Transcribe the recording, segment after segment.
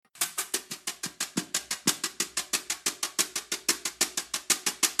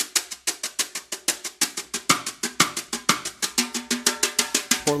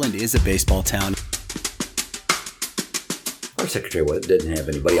Portland is a baseball town. Our secretary didn't have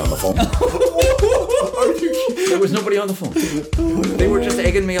anybody on the phone. There was nobody on the phone. They were just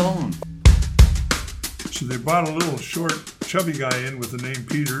egging me along. So they brought a little short, chubby guy in with the name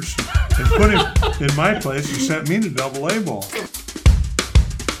Peters and put him in my place and sent me to Double-A ball.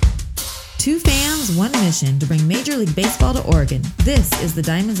 Two fans, one mission to bring Major League Baseball to Oregon. This is the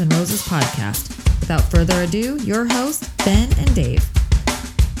Diamonds and Roses podcast. Without further ado, your hosts, Ben and Dave.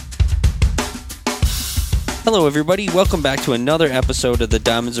 Hello, everybody. Welcome back to another episode of the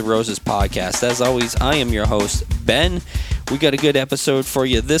Diamonds and Roses podcast. As always, I am your host, Ben. We got a good episode for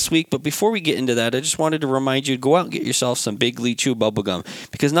you this week, but before we get into that, I just wanted to remind you to go out and get yourself some Big League Chew bubblegum,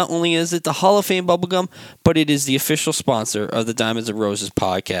 because not only is it the Hall of Fame bubblegum, but it is the official sponsor of the Diamonds and Roses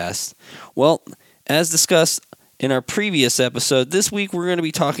podcast. Well, as discussed in our previous episode, this week we're going to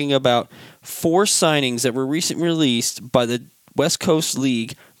be talking about 4 signings that were recently released by the West Coast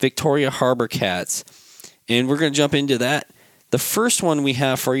League Victoria Harbor Cats, and we're going to jump into that. The first one we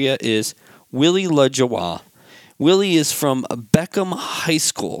have for you is Willie LaJoie. Willie is from Beckham High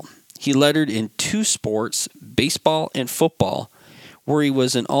School. He lettered in 2 sports, baseball and football, where he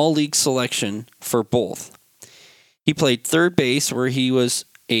was an all-league selection for both. He played third base, where he was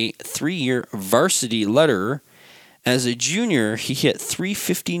a 3-year varsity letterer. As a junior, he hit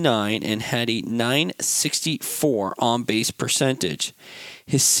 .359 and had a .964 on-base percentage.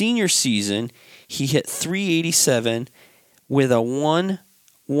 His senior season, he hit .387 with a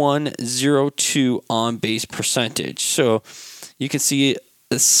 1.102 on-base percentage. So you can see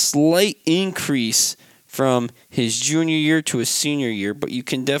a slight increase from his junior year to his senior year, but you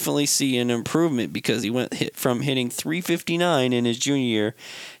can definitely see an improvement because he went from hitting .359 in his junior year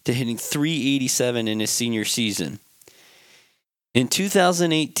to hitting .387 in his senior season. In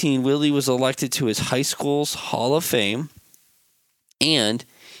 2018, Willie was elected to his high school's Hall of Fame, and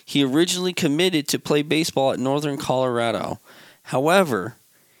he originally committed to play baseball at Northern Colorado. However,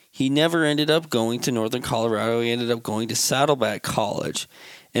 he never ended up going to Northern Colorado. He ended up going to Saddleback College.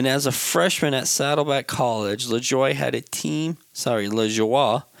 And as a freshman at Saddleback College, LaJoie had a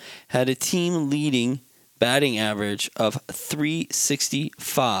team leading batting average of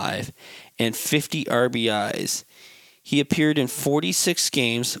 .365 and 50 RBIs. He appeared in 46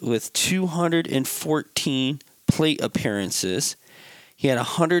 games with 214 plate appearances. He had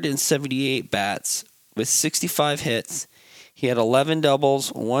 178 bats with 65 hits. He had 11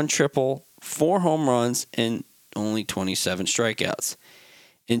 doubles, 1 triple, 4 home runs, and only 27 strikeouts.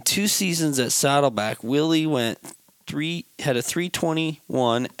 In 2 seasons at Saddleback, Willie had a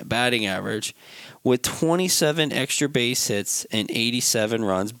 .321 batting average with 27 extra base hits and 87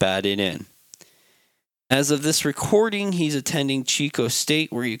 runs batted in. As of this recording, he's attending Chico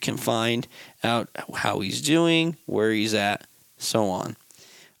State, where you can find out how he's doing, where he's at, so on.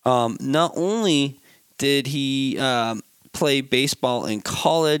 Not only did he play baseball in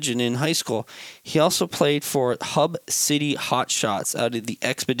college and in high school, he also played for Hub City Hotshots out of the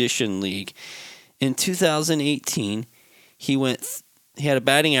Expedition League. In 2018, he had a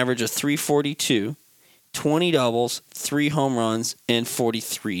batting average of .342, 20 doubles, 3 home runs, and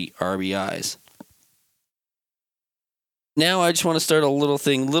 43 RBIs. Now I just want to start a little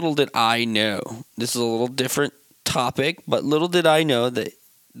thing. Little did I know. This is a little different topic, but little did I know that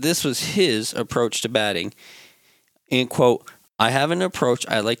this was his approach to batting. And quote, "I have an approach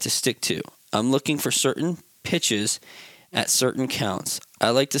I like to stick to. I'm looking for certain pitches at certain counts. I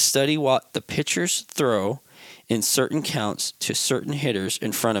like to study what the pitchers throw in certain counts to certain hitters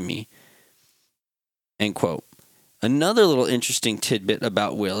in front of me." End quote. Another little interesting tidbit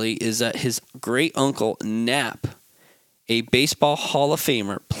about Willie is that his great uncle Knapp, a baseball Hall of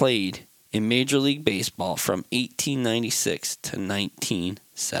Famer, played in Major League Baseball from 1896 to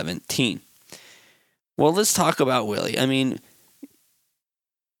 1917. Well, let's talk about Willie. I mean,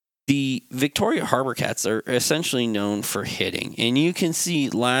 the Victoria Harbor Cats are essentially known for hitting. And you can see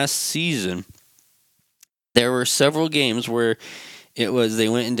last season, there were several games where they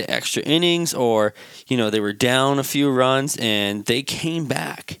went into extra innings, or, they were down a few runs and they came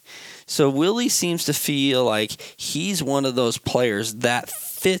back. So Willie seems to feel like he's one of those players that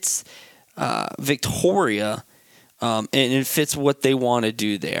fits Victoria, and it fits what they want to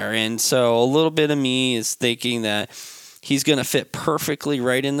do there. And so a little bit of me is thinking that he's going to fit perfectly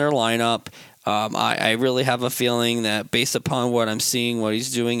right in their lineup. I really have a feeling that based upon what I'm seeing, what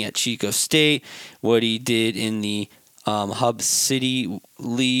he's doing at Chico State, what he did in the Hub City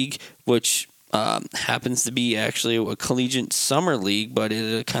League, which happens to be actually a collegiate summer league, but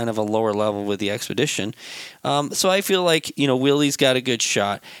at a kind of a lower level with the Expedition. So I feel like, Willie's got a good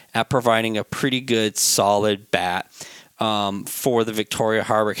shot at providing a pretty good, solid bat. for the Victoria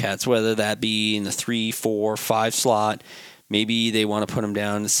Harbor Cats, whether that be in the 3, 4, 5 slot. Maybe they want to put him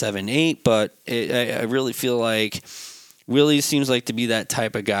down to 7, 8, but I really feel like Willie seems like to be that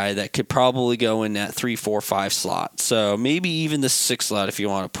type of guy that could probably go in that 3, 4, 5 slot. So maybe even the 6 slot if you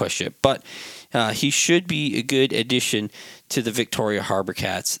want to push it. But he should be a good addition to the Victoria Harbor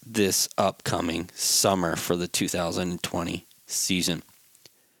Cats this upcoming summer for the 2020 season.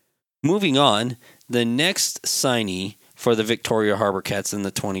 Moving on, the next signee for the Victoria Harbor Cats in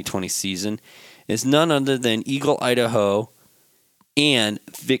the 2020 season is none other than Eagle, Idaho, and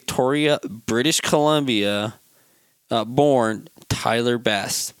Victoria, British Columbia, born Tyler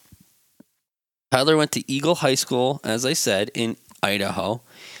Best. Tyler went to Eagle High School, as I said, in Idaho,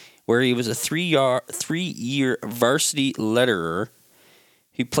 where he was a 3-year varsity letterer.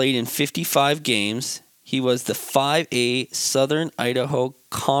 He played in 55 games. He was the 5A Southern Idaho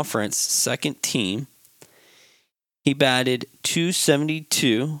Conference second team. He batted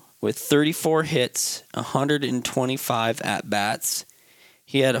 .272 with 34 hits, 125 at-bats.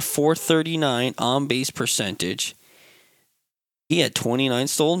 He had a .439 on-base percentage. He had 29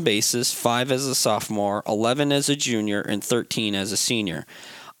 stolen bases, 5 as a sophomore, 11 as a junior, and 13 as a senior.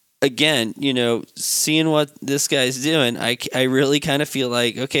 Again, seeing what this guy's doing, I really kind of feel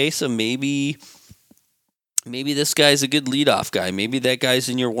like, okay, so maybe this guy's a good leadoff guy. Maybe that guy's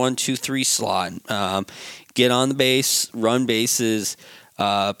in your 1, 2, 3 slot. Get on the base, run bases,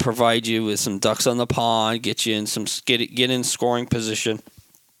 provide you with some ducks on the pond, get you in get in scoring position,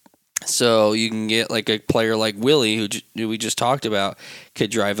 so you can get like a player like Willie, who we just talked about,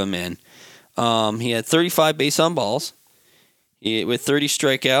 could drive him in. He had 35 base on balls, with 30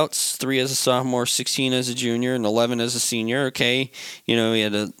 strikeouts, 3 as a sophomore, 16 as a junior, and 11 as a senior. Okay, he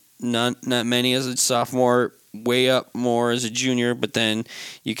had not many as a sophomore, way up more as a junior, but then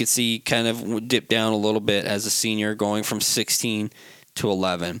you could see kind of dip down a little bit as a senior, going from 16 to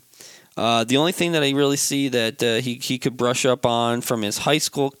 11. The only thing that I really see that he could brush up on from his high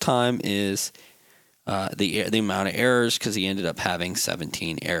school time is the amount of errors, because he ended up having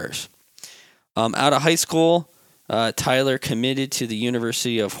 17 errors. Out of high school, Tyler committed to the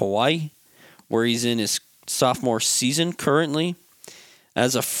University of Hawaii, where he's in his sophomore season currently.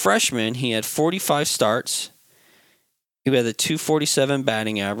 As a freshman, he had 45 starts. He had a .247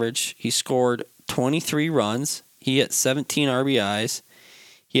 batting average. He scored 23 runs. He had 17 RBIs.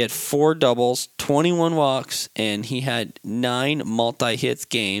 He had 4 doubles, 21 walks, and he had 9 multi-hits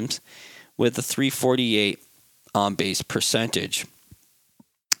games with a .348 on-base percentage.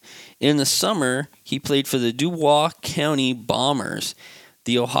 In the summer, he played for the Dubois County Bombers,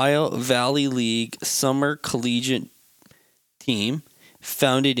 the Ohio Valley League summer collegiate team,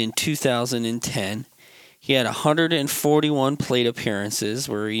 founded in 2010. He had 141 plate appearances,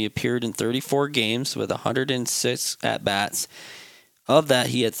 where he appeared in 34 games with 106 at-bats. Of that,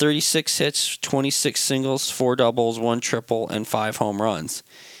 he had 36 hits, 26 singles, 4 doubles, 1 triple, and 5 home runs.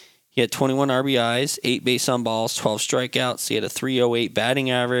 He had 21 RBIs, 8 base on balls, 12 strikeouts. He had a .308 batting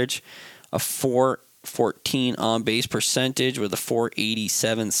average, a .414 on-base percentage with a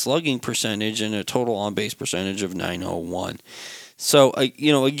 .487 slugging percentage, and a total on-base percentage of .901. So,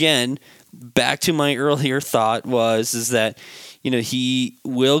 again, back to my earlier thought is that, he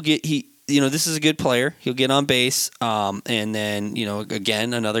will get this is a good player. He'll get on base, and then,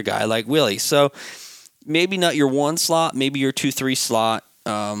 again, another guy like Willie. So maybe not your 1 slot, maybe your 2, 3 slot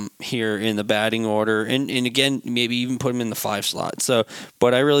here in the batting order, and again, maybe even put him in the 5 slot. So,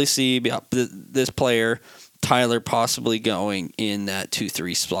 but I really see this player, Tyler, possibly going in that 2,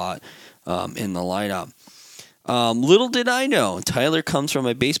 3 slot in the lineup. Little did I know, Tyler comes from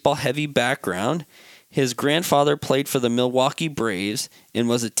a baseball-heavy background. His grandfather played for the Milwaukee Braves and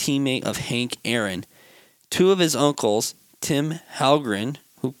was a teammate of Hank Aaron. 2 of his uncles, Tim Halgren,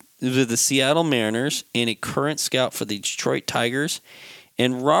 who was with the Seattle Mariners and a current scout for the Detroit Tigers,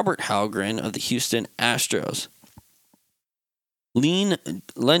 and Robert Halgren of the Houston Astros. Lean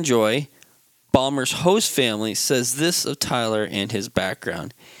Lenjoy, Bombers' host family, says this of Tyler and his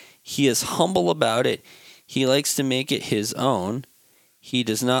background. He is humble about it. He likes to make it his own. He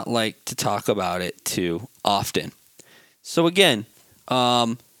does not like to talk about it too often. So again,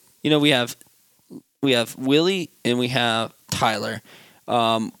 we have Willie and we have Tyler.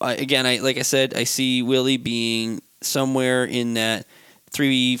 Like I said, I see Willie being somewhere in that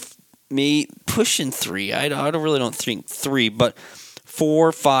 3, maybe pushing 3. I don't think 3, but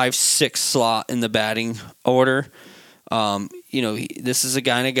 4, 5, 6 slot in the batting order. This is a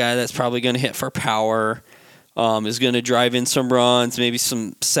guy that's probably going to hit for power. Is going to drive in some runs, maybe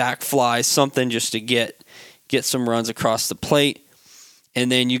some sac flies, something just to get some runs across the plate.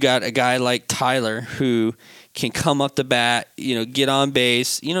 And then you got a guy like Tyler who can come up the bat, get on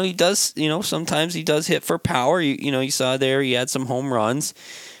base. He does, sometimes he does hit for power. You saw there he had some home runs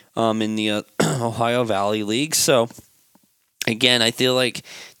in the Ohio Valley League. So, again, I feel like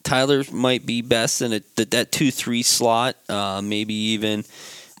Tyler might be best in that 2-3 slot, maybe even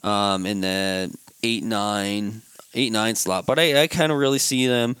in the 8-9 slot. But I kind of really see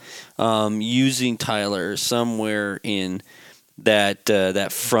them using Tyler somewhere in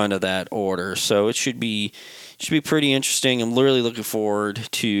that front of that order. So it should be pretty interesting. I'm really looking forward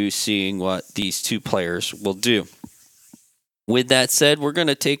to seeing what these two players will do. With that said, we're going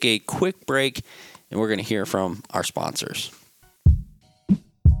to take a quick break and we're going to hear from our sponsors.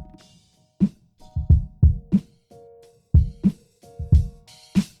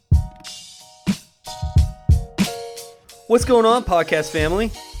 What's going on, podcast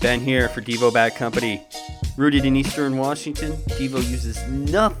family? Ben here for Devo Bat Company. Rooted in Eastern Washington, Devo uses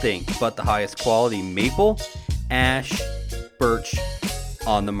nothing but the highest quality maple, ash, birch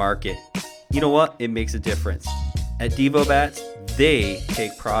on the market. You know what? It makes a difference. At Devo Bats, they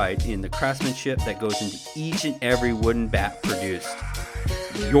take pride in the craftsmanship that goes into each and every wooden bat produced.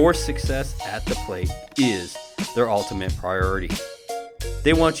 Your success at the plate is their ultimate priority.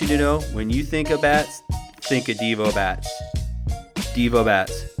 They want you to know when you think of bats, think of Devo Bats. Devo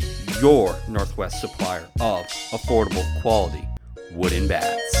Bats, your Northwest supplier of affordable quality wooden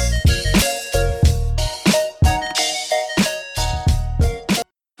bats.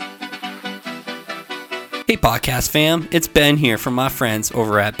 Hey podcast fam, it's Ben here from my friends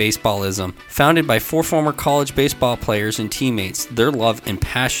over at Baseballism. Founded by 4 former college baseball players and teammates, their love and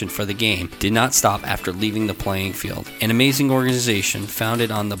passion for the game did not stop after leaving the playing field. An amazing organization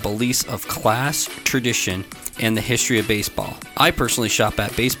founded on the beliefs of class, tradition, and the history of baseball. I personally shop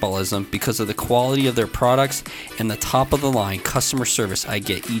at Baseballism because of the quality of their products and the top-of-the-line customer service I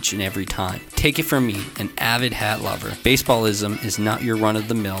get each and every time. Take it from me, an avid hat lover. Baseballism is not your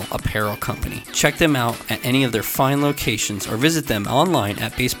run-of-the-mill apparel company. Check them out at any of their fine locations or visit them online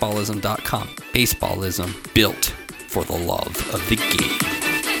at baseballism.com. Baseballism, built for the love of the game.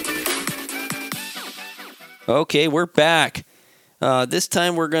 Okay, we're back. This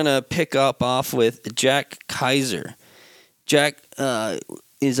time we're going to pick up off with Jack Kaiser. Jack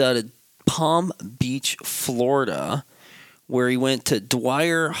is out of Palm Beach, Florida, where he went to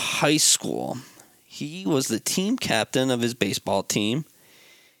Dwyer High School. He was the team captain of his baseball team.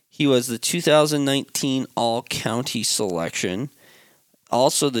 He was the 2019 All-County selection,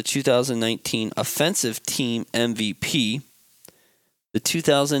 also the 2019 Offensive Team MVP, the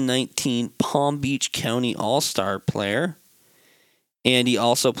 2019 Palm Beach County All-Star player, and he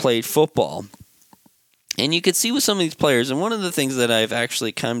also played football. And you could see with some of these players, and one of the things that I've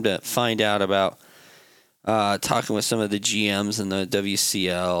actually come to find out about talking with some of the GMs in the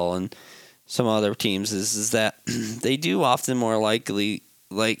WCL and some other teams is that they do often more likely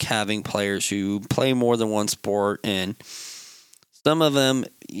like having players who play more than one sport, and some of them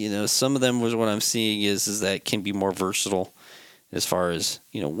was what I'm seeing is that can be more versatile as far as,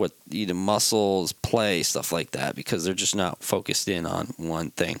 what either muscles, play, stuff like that, because they're just not focused in on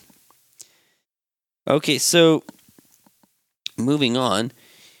one thing. Okay, so moving on.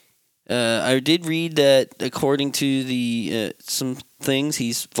 I did read that according to the some things,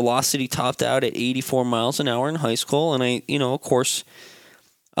 his velocity topped out at 84 miles an hour in high school, and of course,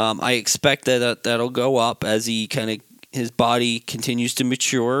 I expect that'll go up as his body continues to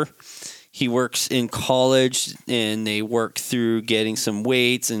mature. He works in college, and they work through getting some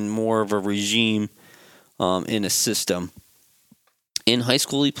weights and more of a regime in a system. In high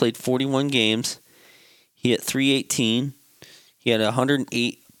school, he played 41 games. He hit .318. He had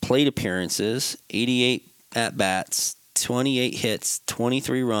 108 plate appearances, 88 at-bats, 28 hits,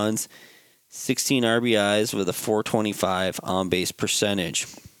 23 runs, 16 RBIs with a .425 on-base percentage.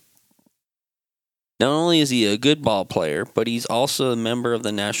 Not only is he a good ball player, but he's also a member of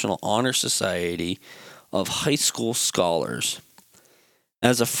the National Honor Society of High School Scholars.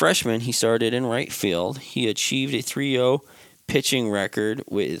 As a freshman, he started in right field. He achieved a 3.0 pitching record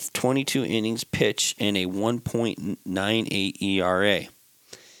with 22 innings pitched and a 1.98 ERA.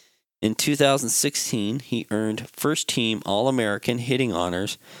 In 2016, he earned first-team All-American hitting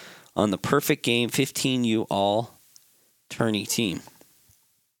honors on the Perfect Game 15U All-Tourney team.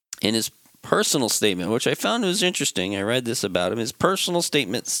 In his personal statement, which I found was interesting, I read this about him. His personal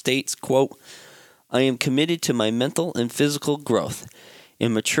statement states, quote, "I am committed to my mental and physical growth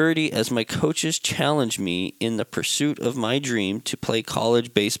and maturity as my coaches challenge me in the pursuit of my dream to play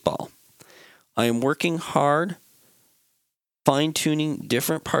college baseball. I am working hard, fine-tuning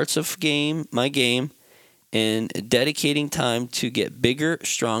different parts of my game, and dedicating time to get bigger,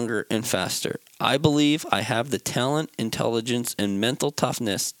 stronger, and faster. I believe I have the talent, intelligence, and mental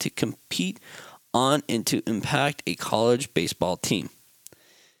toughness to compete on and to impact a college baseball team.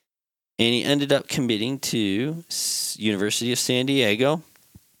 And he ended up committing to University of San Diego.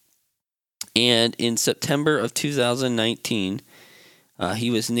 And in September of 2019, he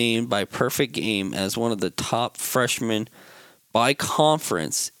was named by Perfect Game as one of the top freshmen by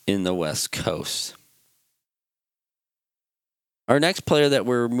conference in the West Coast. Our next player that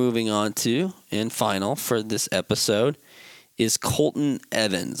we're moving on to, and final for this episode, is Colton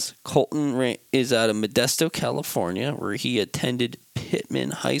Evans. Colton is out of Modesto, California, where he attended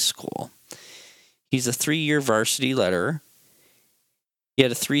Pittman High School. He's a 3-year varsity letterer. He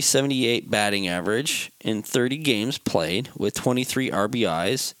had a .378 batting average in 30 games played with 23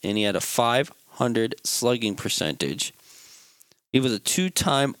 RBIs, and he had a .500 slugging percentage. He was a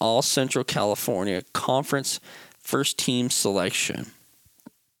 2-time All-Central California Conference first-team selection.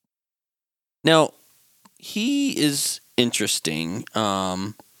 Now, he is interesting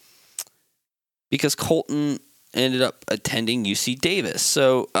because Colton ended up attending UC Davis.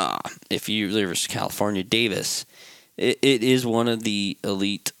 So if you live in California, Davis, it is one of the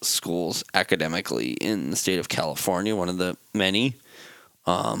elite schools academically in the state of California, one of the many.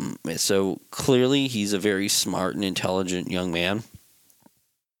 So clearly he's a very smart and intelligent young man.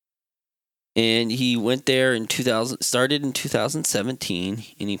 And he went there started in 2017,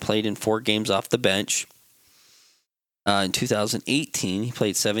 and he played in 4 games off the bench. In 2018, he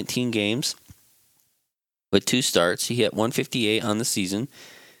played 17 games with 2 starts. He hit .158 on the season,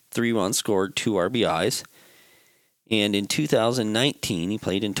 3 runs scored, 2 RBIs. And in 2019, he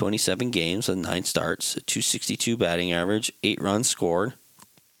played in 27 games with 9 starts, a .262 batting average, 8 runs scored,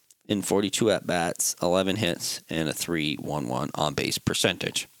 in 42 at-bats, 11 hits, and a .311 on-base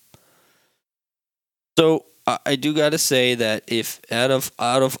percentage. So I do got to say that if out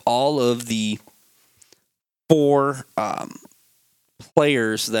of all of the 4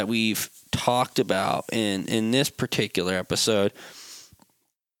 players that we've talked about in this particular episode,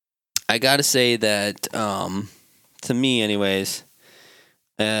 I got to say that to me, anyways,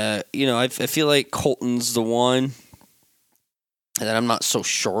 I feel like Colton's the one that I'm not so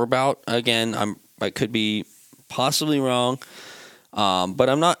sure about. Again, I could be possibly wrong. But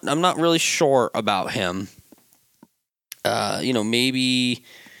I'm not really sure about him. Maybe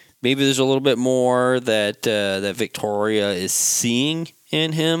there's a little bit more that Victoria is seeing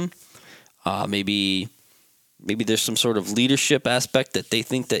in him. Maybe there's some sort of leadership aspect that they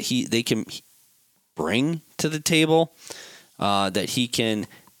think that they can bring to the table, that he can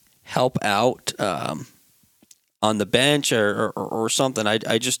help out on the bench or something.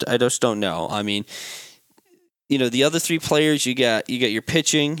 I just don't know. I mean, the other 3 players, you got your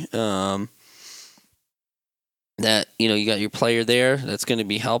pitching, that, you got your player there that's going to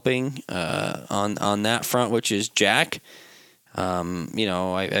be helping on that front, which is Jack.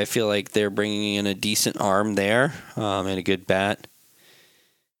 I feel like they're bringing in a decent arm there, and a good bat.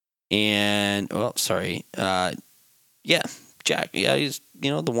 And, Jack. Yeah, he's, the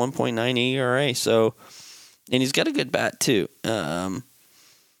 1.9 ERA. So, and he's got a good bat too.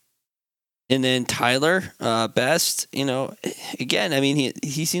 And then Tyler Best, again, I mean,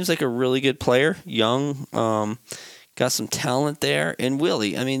 he seems like a really good player, young, got some talent there. And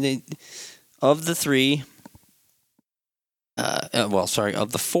Willie, I mean, of the 4,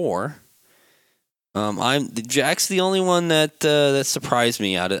 Jack's the only one that surprised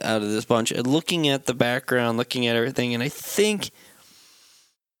me out of this bunch. And looking at the background, looking at everything, and I think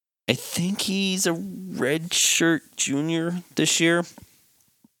he's a redshirt junior this year.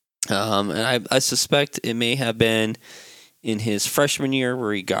 And I suspect it may have been in his freshman year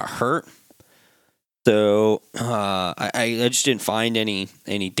where he got hurt. So I just didn't find any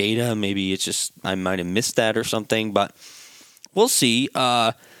data. Maybe it's just I might have missed that or something, but we'll see.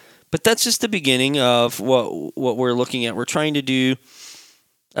 But that's just the beginning of what we're looking at. We're trying to do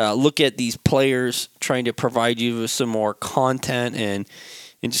look at these players, trying to provide you with some more content and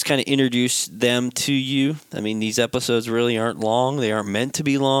just kind of introduce them to you. I mean, these episodes really aren't long. They aren't meant to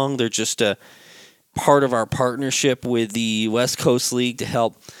be long. They're just a part of our partnership with the West Coast League to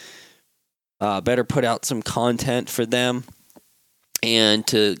help better put out some content for them and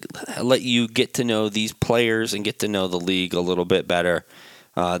to let you get to know these players and get to know the league a little bit better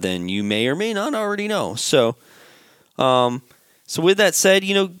than you may or may not already know. So, with that said,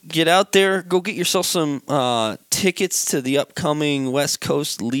 get out there, go get yourself some tickets to the upcoming West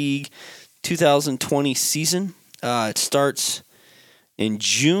Coast League 2020 season. It starts in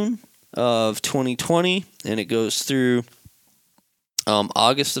June of 2020, and it goes through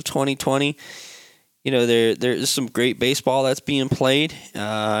August of 2020. there's some great baseball that's being played,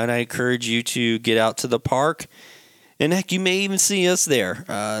 and I encourage you to get out to the park. And heck, you may even see us there.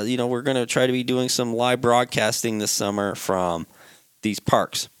 We're going to try to be doing some live broadcasting this summer from these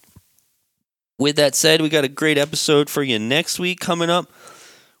parks. With that said, we got a great episode for you next week coming up.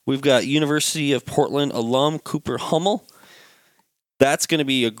 We've got University of Portland alum Cooper Hummel. That's going to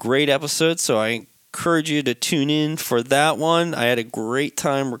be a great episode, so I encourage you to tune in for that one. I had a great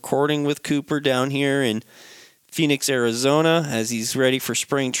time recording with Cooper down here in Phoenix, Arizona, as he's ready for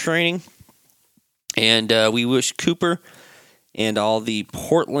spring training. And we wish Cooper and all the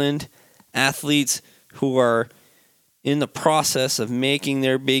Portland athletes who are in the process of making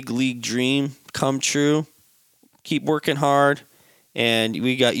their big league dream come true. Keep working hard, and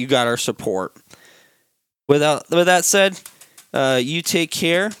you got our support. With that said, you take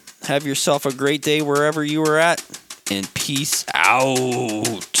care. Have yourself a great day wherever you are at, and peace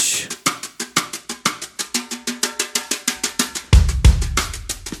out.